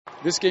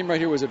This game right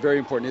here was very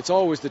important. It's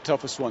always the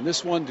toughest one.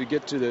 This one to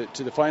get to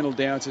the final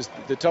dance is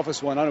the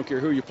toughest one. I don't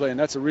care who you play, and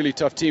that's a really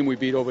tough team we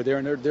beat over there.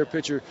 And their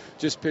pitcher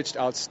just pitched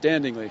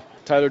outstandingly.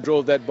 Tyler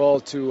drove that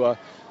ball to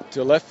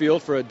left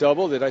field for a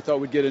double that I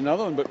thought would get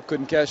another one, but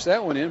couldn't cash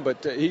that one in.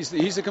 But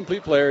he's a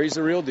complete player. He's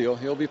the real deal.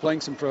 He'll be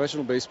playing some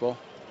professional baseball.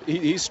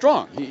 He's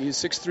strong. He's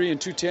 6'3" and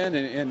 210,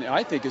 and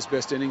I think his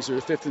best innings are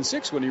 5th and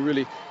 6th when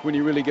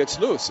he really gets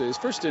loose. His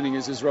first inning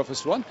is his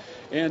roughest one,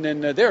 and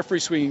then they're a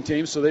free swinging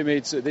team, so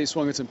they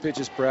swung at some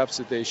pitches perhaps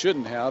that they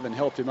shouldn't have, and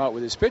helped him out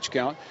with his pitch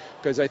count,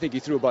 because I think he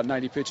threw about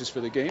 90 pitches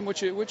for the game,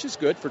 which is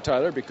good for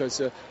Tyler,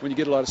 because when you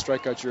get a lot of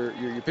strikeouts,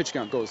 your pitch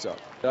count goes up.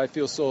 I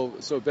feel so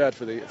bad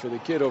for the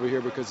kid over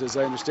here, because as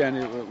I understand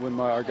it, when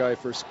our guy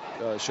first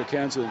shook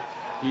hands with him,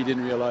 he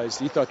didn't realize,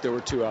 he thought there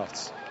were 2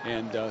 outs.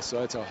 And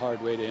so that's a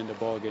hard way to end a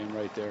ball game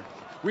right there.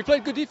 We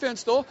played good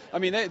defense, though. I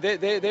mean,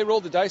 they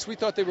rolled the dice. We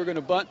thought they were going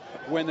to bunt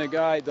when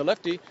the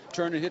lefty,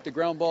 turned and hit the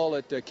ground ball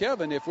at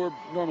Kevin. If we're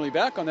normally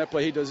back on that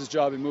play, he does his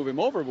job and move him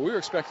over. But we were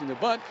expecting the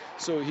bunt,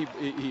 so he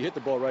hit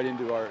the ball right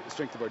into our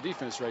strength of our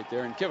defense right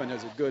there. And Kevin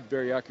has a good,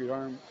 very accurate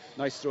arm.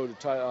 Nice throw to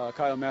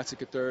Kyle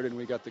Matzek at third, and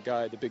we got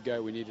the big guy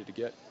we needed to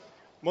get.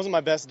 Wasn't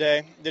my best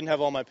day. Didn't have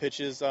all my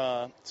pitches,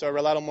 so I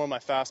relied on more on my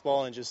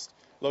fastball and just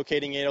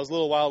locating it. I was a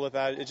little wild with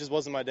that. It just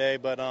wasn't my day,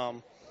 but I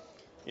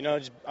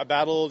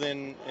battled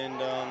and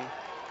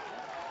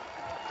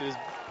did as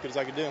good as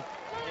I could do.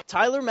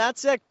 Tyler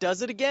Matzek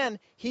does it again.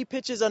 He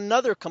pitches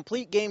another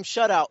complete game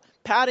shutout,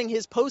 padding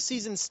his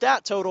postseason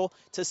stat total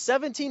to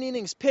 17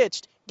 innings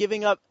pitched,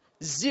 giving up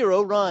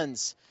 0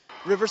 runs.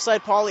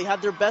 Riverside Poly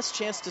had their best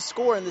chance to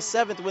score in the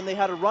 7th when they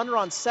had a runner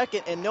on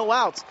second and no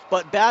outs,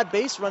 but bad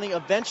base running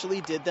eventually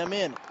did them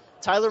in.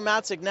 Tyler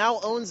Matzek now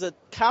owns the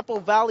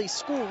Capistrano Valley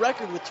school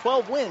record with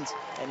 12 wins,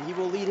 and he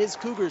will lead his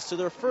Cougars to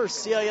their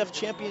first CIF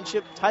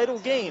championship title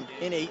game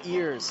in 8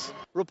 years.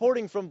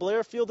 Reporting from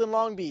Blair Field in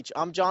Long Beach,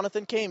 I'm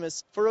Jonathan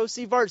Khamis for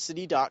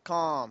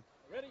OCVarsity.com.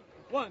 Ready?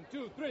 1,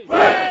 2, 3.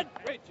 Red!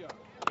 Great job.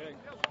 There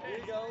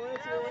you go.